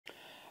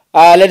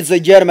Ladies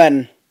and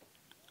gentlemen,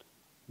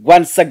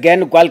 once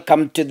again,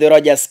 welcome to the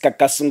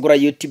Kakasungura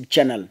YouTube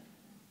channel.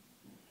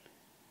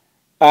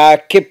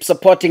 Keep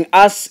supporting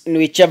us in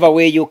whichever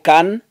way you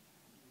can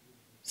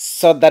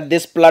so that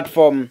this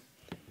platform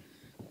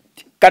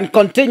can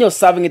continue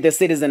serving the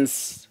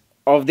citizens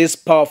of this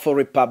powerful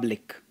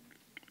republic.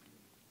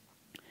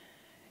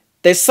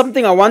 There's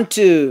something I want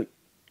to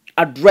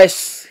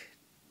address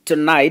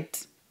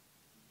tonight,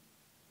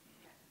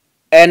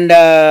 and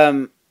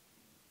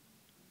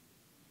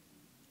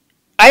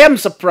I am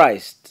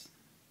surprised.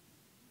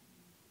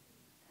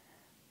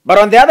 But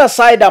on the other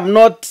side, I'm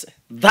not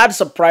that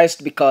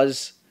surprised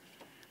because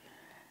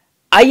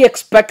I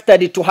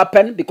expected it to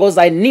happen, because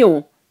I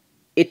knew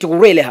it will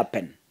really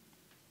happen.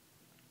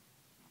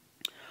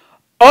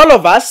 All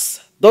of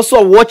us, those who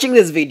are watching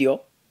this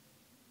video,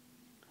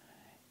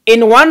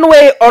 in one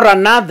way or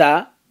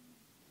another,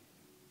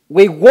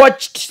 we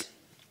watched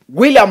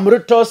William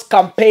Ruto's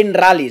campaign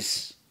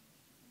rallies.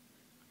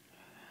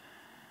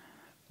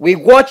 We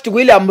watched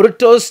William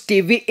Ruto's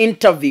TV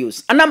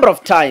interviews. A number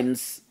of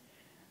times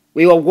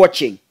we were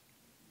watching.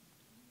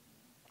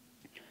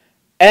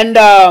 And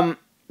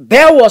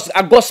there was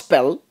a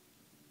gospel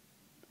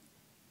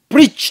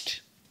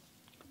preached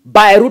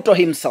by Ruto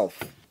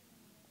himself.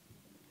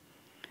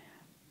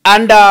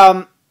 And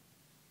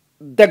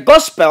the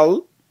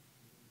gospel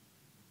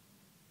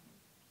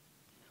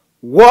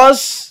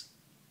was,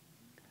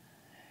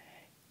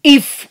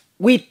 if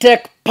we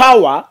take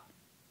power,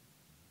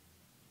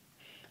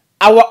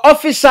 our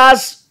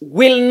officers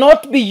will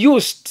not be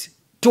used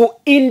to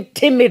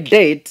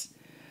intimidate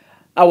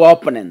our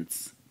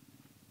opponents.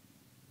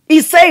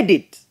 He said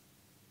it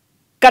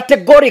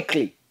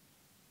categorically.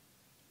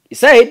 He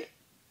said,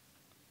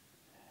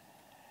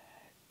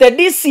 the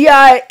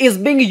DCI is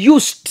being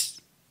used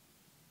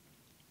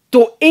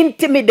to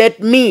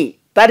intimidate me.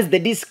 That is the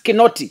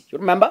Kinoti. You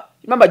remember?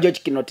 Remember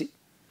George Kinoti?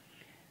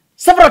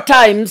 Several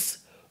times,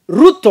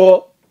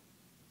 Ruto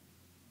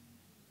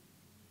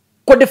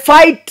could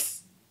fight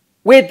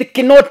with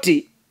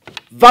Kinoti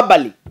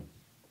verbally.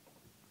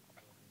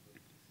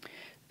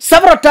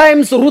 Several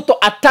times Ruto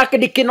attacked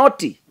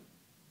Kinoti.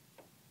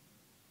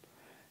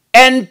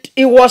 And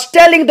he was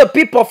telling the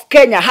people of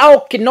Kenya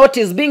how Kinoti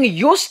is being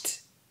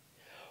used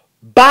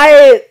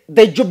by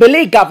the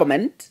Jubilee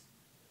government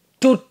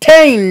to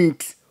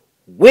taint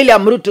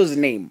William Ruto's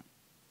name.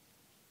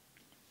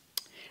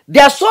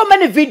 There are so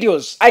many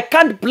videos I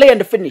can't play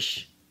and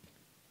finish.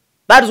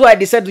 That's why I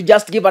decided to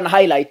just give an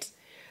highlight,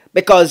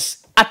 because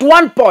at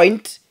one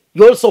point,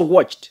 you also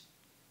watched.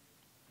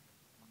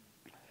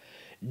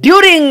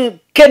 During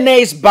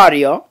Kene's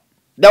burial,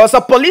 there was a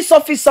police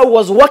officer who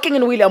was working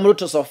in William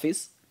Ruto's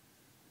office.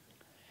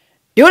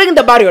 During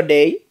the burial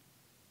day,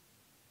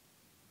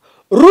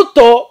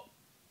 Ruto,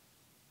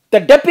 the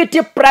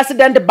deputy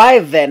president by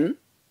then,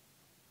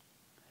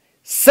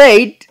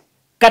 said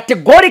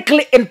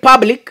categorically in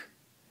public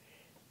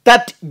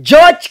that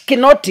George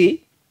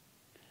Kinoti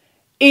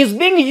is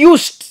being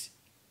used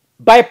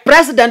by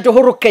President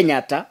Uhuru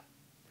Kenyatta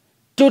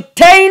to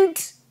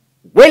taint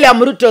William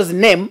Ruto's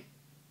name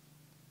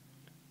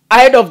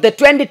ahead of the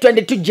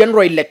 2022 general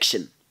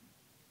election.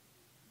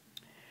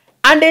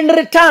 And in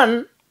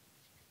return,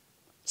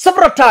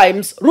 several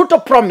times,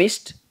 Ruto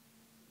promised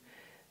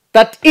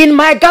that in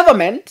my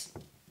government,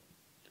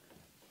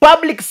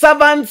 public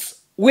servants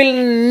will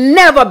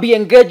never be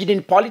engaged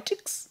in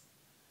politics.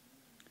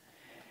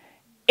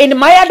 In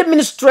my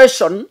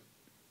administration,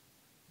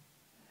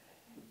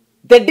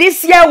 the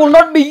DCI will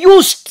not be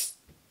used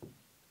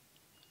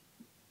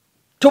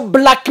to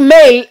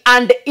blackmail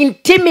and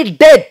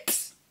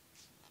intimidate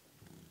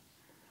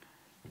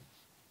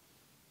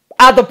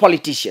other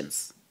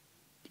politicians.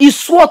 He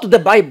swore to the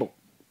Bible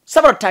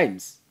several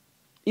times.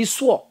 He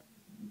swore.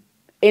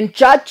 In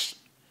church,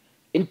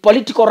 in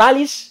political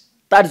rallies,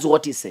 that is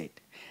what he said.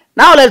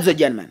 Now, ladies and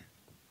gentlemen,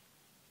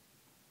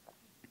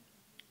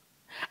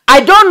 I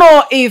don't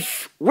know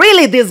if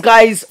really these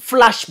guys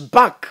flash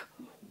back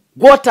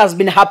what has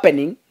been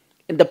happening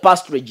in the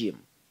past regime.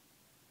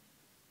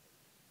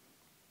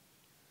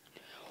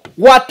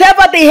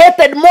 Whatever they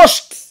hated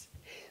most,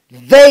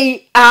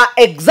 they are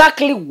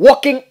exactly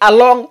walking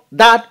along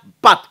that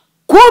path.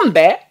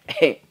 Kumbe,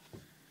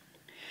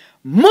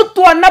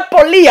 mtu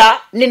anapolia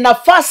ni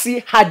nafasi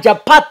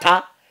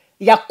hajapata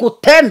ya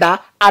kutenda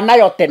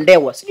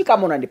anayotendewa. Sijui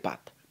kama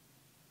unanipata.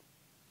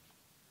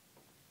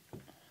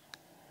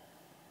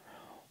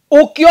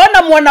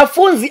 Ukiona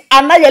mwanafunzi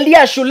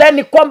anayelia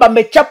shuleni kwamba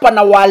amechapa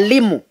na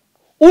walimu,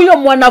 huyo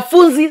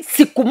mwanafunzi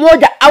siku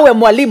moja awe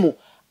mwalimu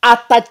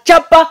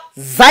atachapa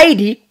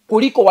zaidi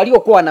kuliko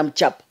waliokuwa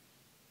wanamchapa.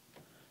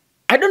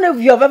 I don't know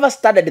if you have ever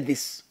studied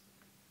this.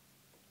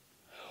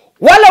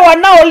 Wale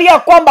wanaolia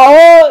kwamba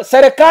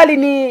serikali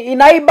ni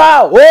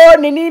inaiba,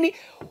 ni nini.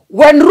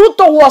 When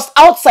Ruto was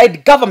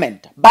outside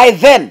government, by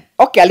then,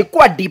 okay,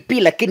 alikuwa DP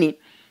lakini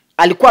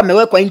alikuwa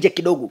amewekwa nje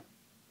kidogo.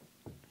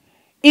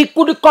 He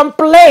could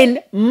complain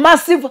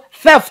massive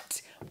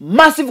theft,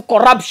 massive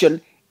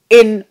corruption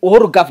in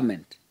Uhuru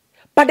government.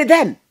 But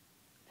then,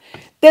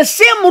 The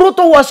same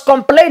Ruto who was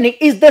complaining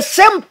is the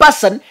same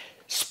person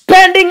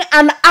spending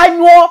an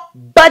annual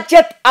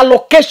budget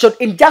allocation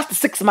in just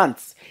 6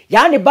 months.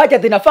 Yaani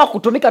budget inafaa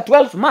kutumika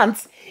 12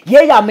 months,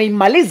 yeye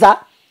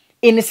ameimaliza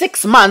in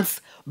 6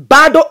 months,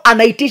 bado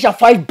anaitisha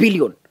 5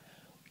 billion.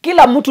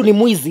 Kila mtu ni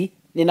mwizi,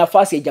 ni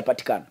nafasi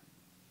haijapatikana.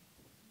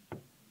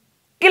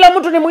 Kila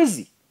mtu ni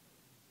mwizi.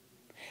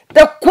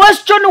 The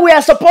question we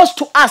are supposed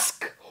to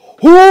ask,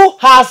 who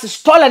has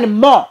stolen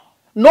more?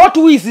 Not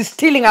who is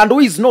stealing and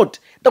who is not.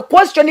 The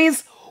question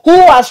is,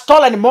 who has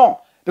stolen more?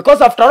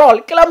 Because after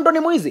all, kila mtu ni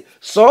mwizi.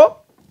 So,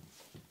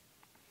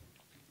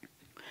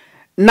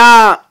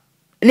 na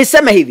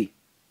niseme hivi.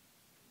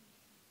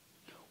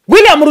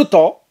 William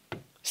Ruto,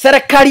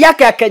 serikali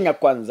yake ya Kenya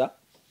Kwanza,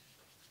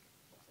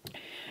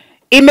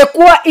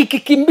 imekuwa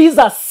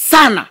ikikimbiza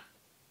sana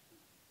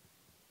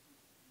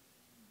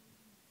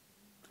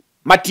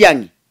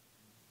Matiang'i.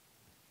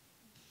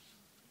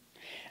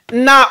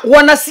 Na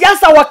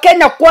wanasiasa wa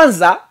Kenya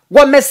Kwanza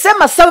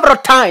wamesema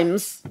several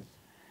times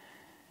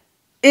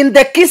in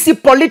the Kisii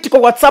political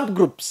WhatsApp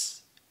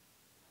groups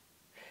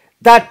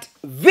that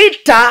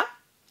vita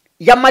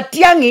ya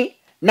Matiang'i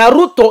na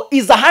Ruto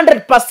is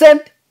 100%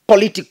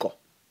 political.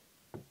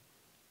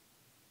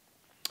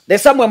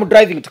 There's somewhere I'm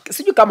driving to.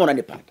 Sijui kama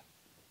unanipata.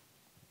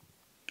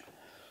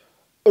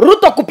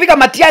 Ruto kupiga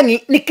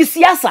Matiang'i ni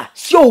kisiasa,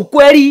 sio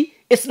ukweli.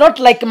 It's not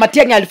like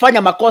Matiang'i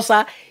alifanya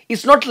makosa.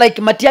 It's not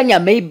like Matiang'i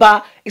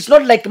ameiba. It's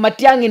not like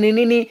Matiang'i ni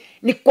nini.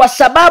 Ni kwa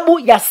sababu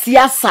ya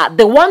siasa.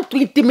 They want to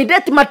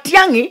intimidate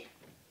Matiang'i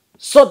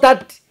so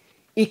that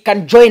he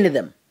can join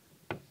them.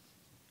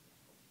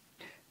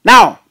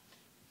 Now,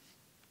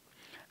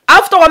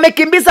 after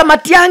wamekimbiza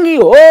Matiang'i,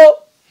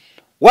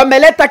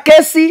 wameleta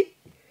kesi,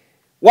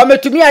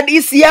 wametumia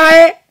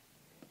DCI,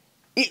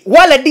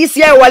 wale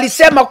DCI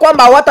walisema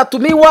kwamba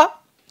hawatatumiwa.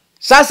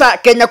 Sasa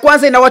Kenya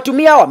Kwanza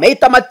inawatumia,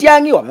 wameita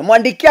Matiang'i,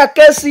 wamemwandikia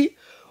kesi,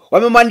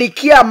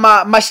 wamemwandikia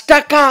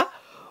mashtaka,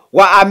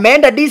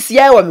 ameenda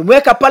DCI,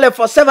 wamemweka pale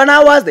for 7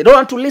 hours, they don't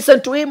want to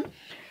listen to him.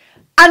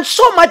 And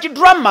so much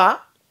drama,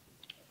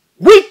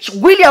 which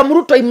William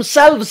Ruto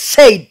himself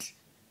said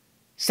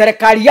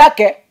serikali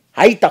yake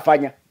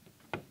haitafanya.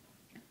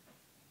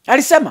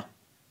 Alisema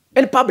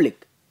in public,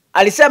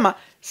 alisema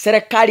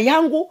serikali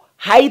yangu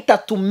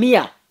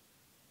haitatumia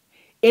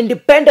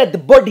independent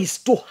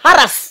bodies to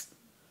harass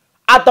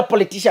other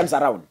politicians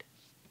around,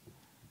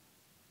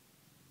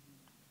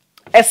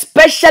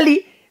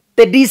 especially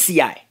the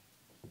DCI.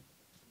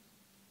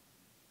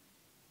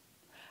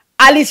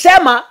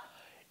 Alisema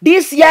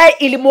DCI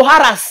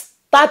ilimuharas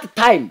that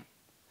time,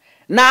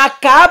 na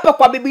akaapa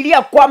kwa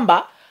Biblia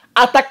kwamba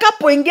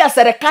atakapoingia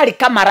serikali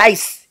kama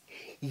rais,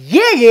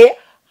 yeye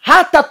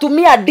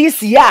hatatumia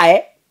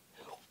DCI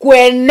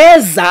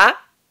kueneza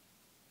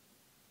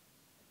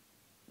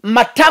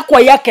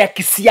matakwa yake ya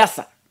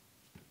kisiasa.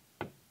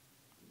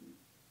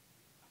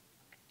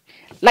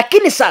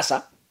 Lakini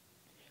sasa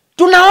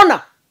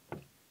tunaona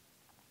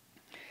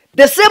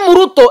the same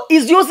Ruto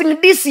is using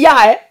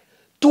DCI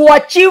to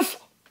achieve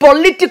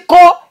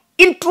political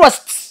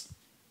interests.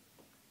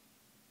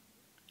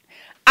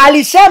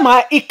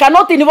 Alisema he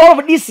cannot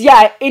involve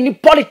DCI in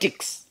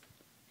politics.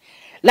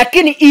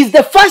 Lakini he is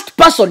the first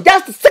person,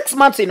 just 6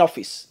 months in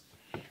office,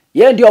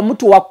 yeye ndio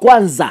mtu wa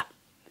kwanza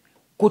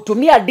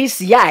kutumia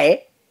DCI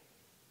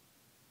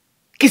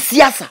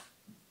kisiasa.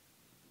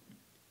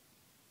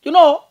 You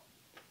know,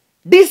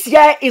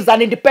 DCI is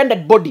an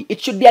independent body. It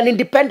should be an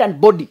independent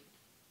body.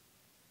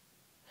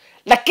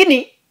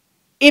 Lakini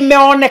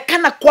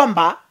imeonekana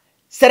kwamba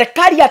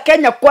serikali ya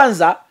Kenya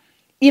Kwanza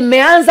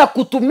imeanza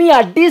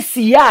kutumia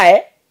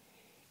DCI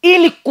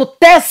ili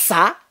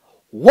kutesa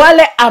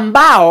wale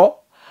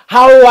ambao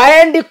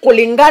hawaendi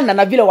kulingana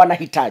na vile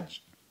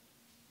wanahitaji.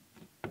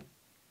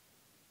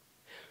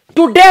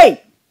 Today,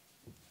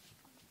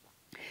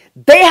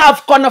 they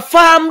have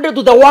confirmed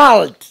to the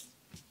world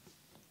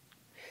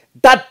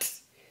that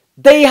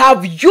they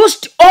have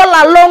used all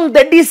along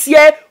the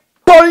DCI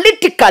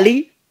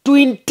politically to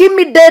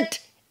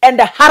intimidate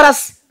and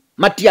harass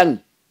Matiang'i.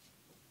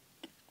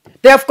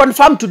 They have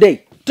confirmed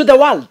today to the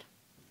world,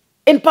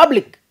 in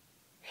public.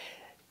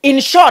 In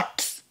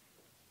short,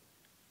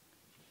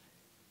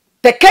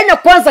 the Kenya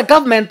Kwanza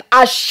government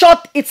has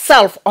shot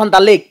itself on the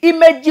leg.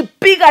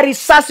 Imejipiga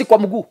risasi kwa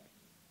mguu.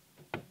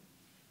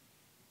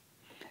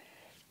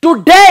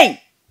 Today,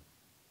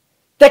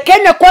 the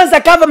Kenya Kwanza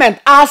government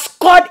has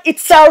scored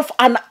itself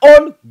an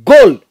own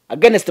goal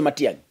against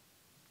Matiang'i.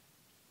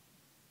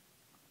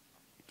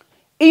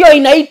 Iyo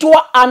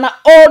inaitwa an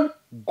own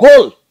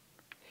goal.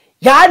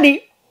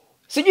 Yaani,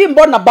 sijui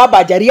mbona baba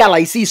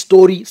hajarealize hii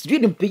story. Sijui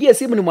nimpigie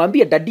simu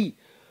nimwambie daddy,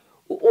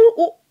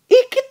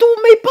 hii kitu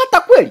umeipata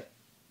kweli?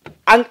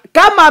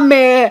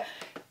 Kama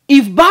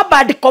if baba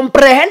had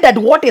comprehended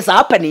what is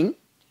happening,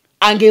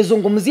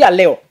 angezungumzia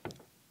leo.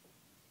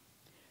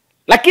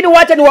 Lakini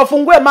wacha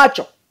niwafungue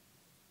macho.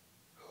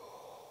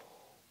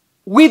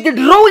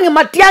 Withdrawing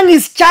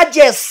Matiang'i's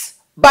charges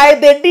by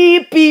the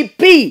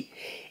DPP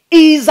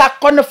is a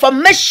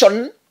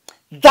confirmation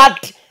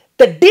that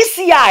the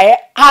DCI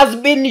has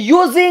been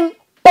using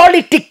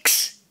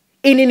politics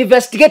in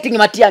investigating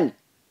Matiang'i.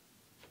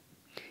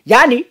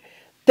 Yani,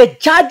 the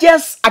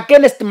charges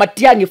against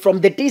Matiang'i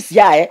from the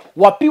DCI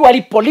were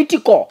purely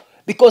political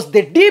because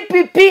the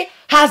DPP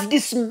has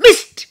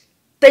dismissed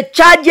the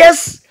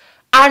charges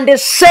and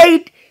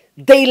said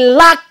they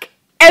lack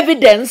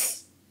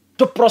evidence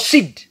to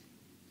proceed.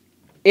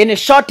 In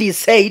short, he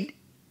said,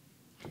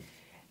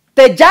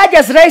 the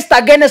charges raised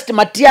against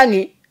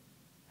Matiang'i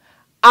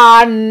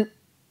are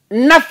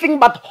nothing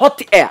but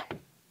hot air.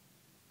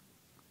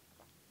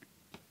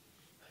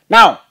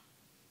 Now,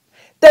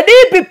 the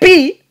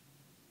DPP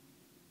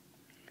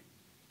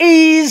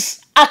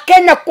is a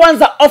Kenya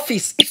Kwanza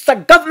office. It's a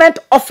government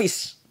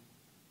office.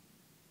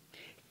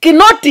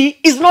 Kinoti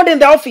is not in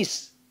the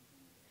office.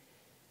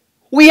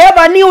 We have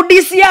a new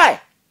DCI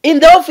in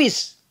the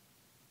office.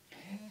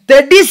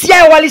 The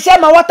DCI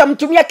walisema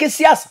watamtumia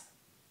kisiasa.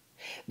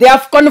 They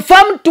have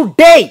confirmed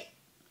today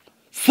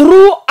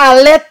through a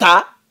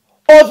letter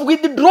of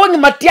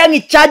withdrawing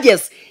Matiang'i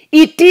charges.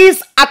 It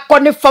is a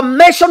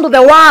confirmation to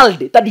the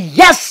world that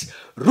yes,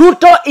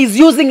 Ruto is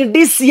using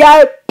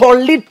DCI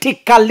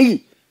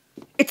politically.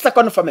 It's a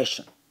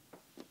confirmation.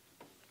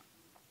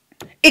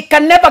 It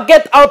can never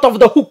get out of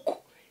the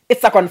hook.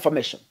 It's a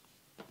confirmation.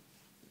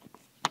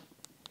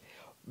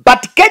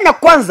 But Kenya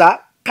Kwanza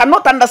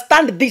cannot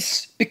understand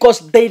this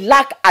because they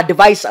lack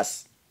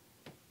advisors.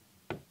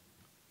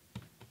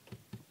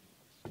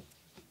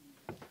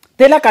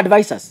 They lack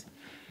advisors.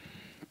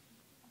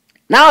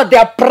 Now they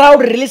are proud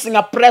releasing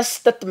a press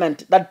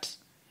statement that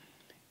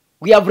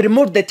we have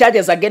removed the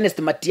charges against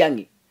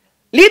Matiang'i.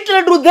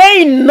 Little do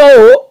they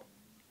know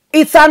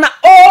it's an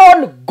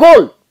own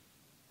goal.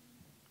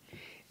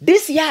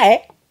 This year,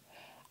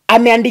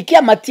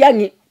 ameandikia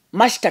Matiang'i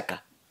mashtaka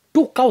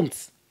 2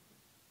 counts.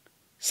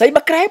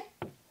 Cybercrime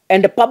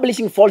and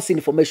publishing false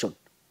information.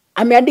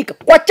 Ameandika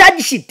kwa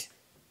charge sheet.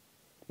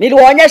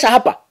 Niliwaonyesha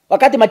hapa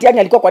wakati Matiang'i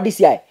alikuwa kwa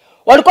DCI.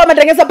 Walikuwa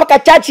wametengeneza mpaka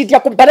charge sheet ya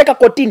kumpeleka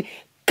kotini.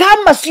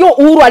 Kama sio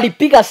Uhuru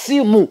alipiga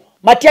simu,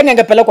 Matiang'i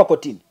angepelekwa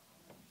kotini.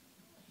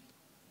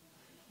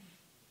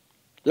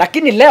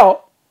 Lakini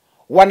leo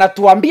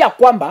wanatuambia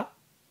kwamba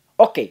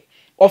okay,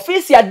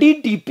 ofisi ya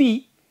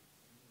DDP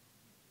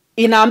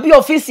inaambia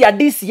ofisi ya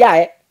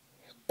DCI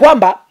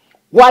kwamba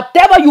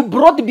whatever you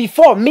brought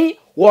before me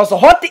was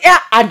hot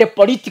air and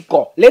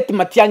political. Let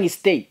Matiang'i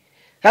stay.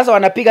 Sasa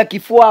wanapiga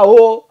kifua,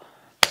 oh,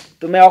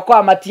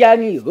 tumeokoa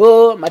Matiang'i,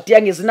 oh,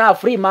 Matiang'i is now a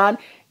free man.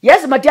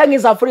 Yes, Matiang'i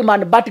is a free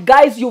man, but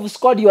guys, you've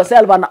scored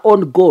yourself an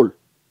own goal.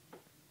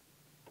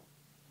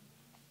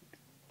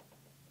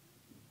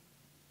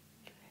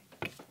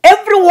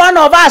 Every one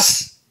of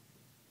us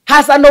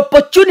has an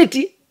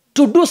opportunity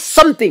to do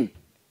something.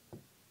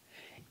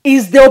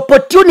 Is the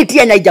opportunity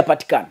yenye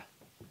haijapatikana.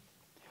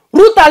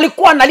 Ruto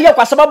alikuwa analia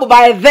kwa sababu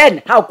by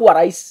then hakuwa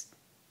rais.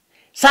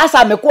 Sasa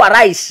amekuwa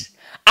rais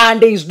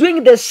and he is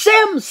doing the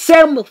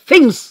same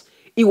things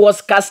he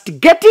was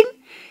castigating.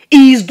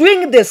 He is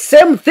doing the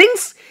same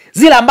things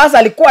zile ambazo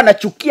alikuwa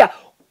anachukia.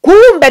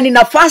 Kumbe ni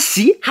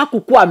nafasi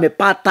hakukuwa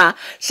amepata.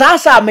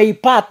 Sasa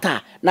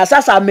ameipata na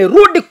sasa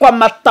amerudi kwa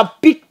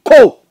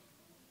matapiko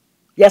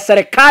ya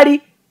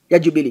serikali ya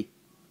Jubilee.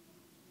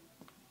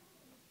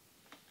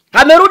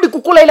 Amerudi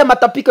kukula ile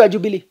matapiko ya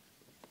Jubilee.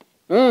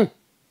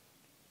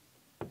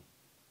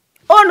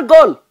 Own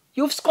goal.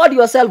 You've scored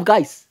yourself,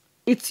 guys.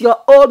 It's your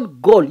own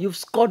goal. You've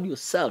scored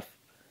yourself.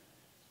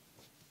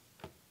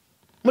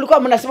 Mlikuwa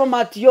mnasema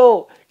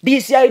matio,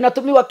 DCI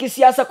inatumiwa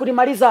kisiasa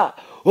kunimaliza.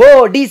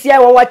 Oh, DCI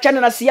wawachane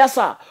na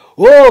siasa.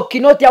 Oh,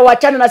 Kinoti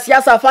awachane na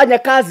siasa afanye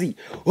kazi.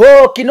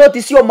 Oh,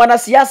 Kinoti sio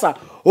mwanasiasa.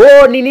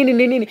 Oh,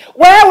 nini.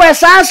 Wewe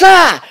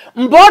sasa,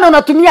 mbona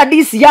unatumia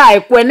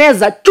DCI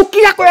kueneza chuki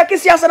yako ya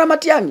kisiasa na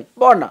Matiang'i?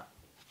 Mbona?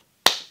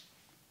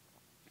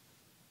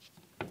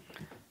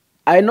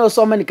 I know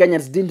so many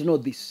Kenyans didn't know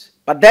this.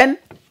 But then,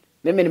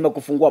 mimi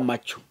nimekufungua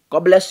macho.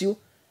 God bless you.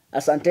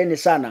 Asanteni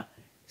sana.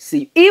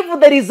 See, if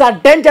there is a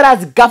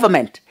dangerous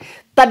government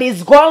that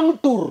is going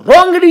to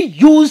wrongly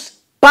use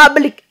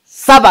public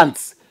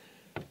servants,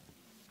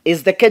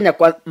 is the Kenya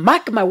Kwanza.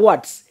 Mark my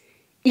words.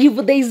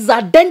 If there is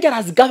a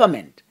dangerous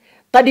government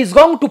that is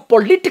going to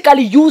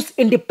politically use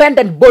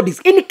independent bodies,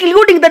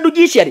 including the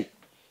judiciary,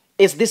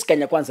 is this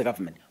Kenya Kwanza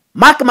government.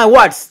 Mark my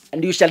words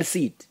and you shall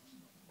see it.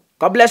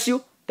 God bless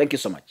you. Thank you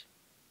so much.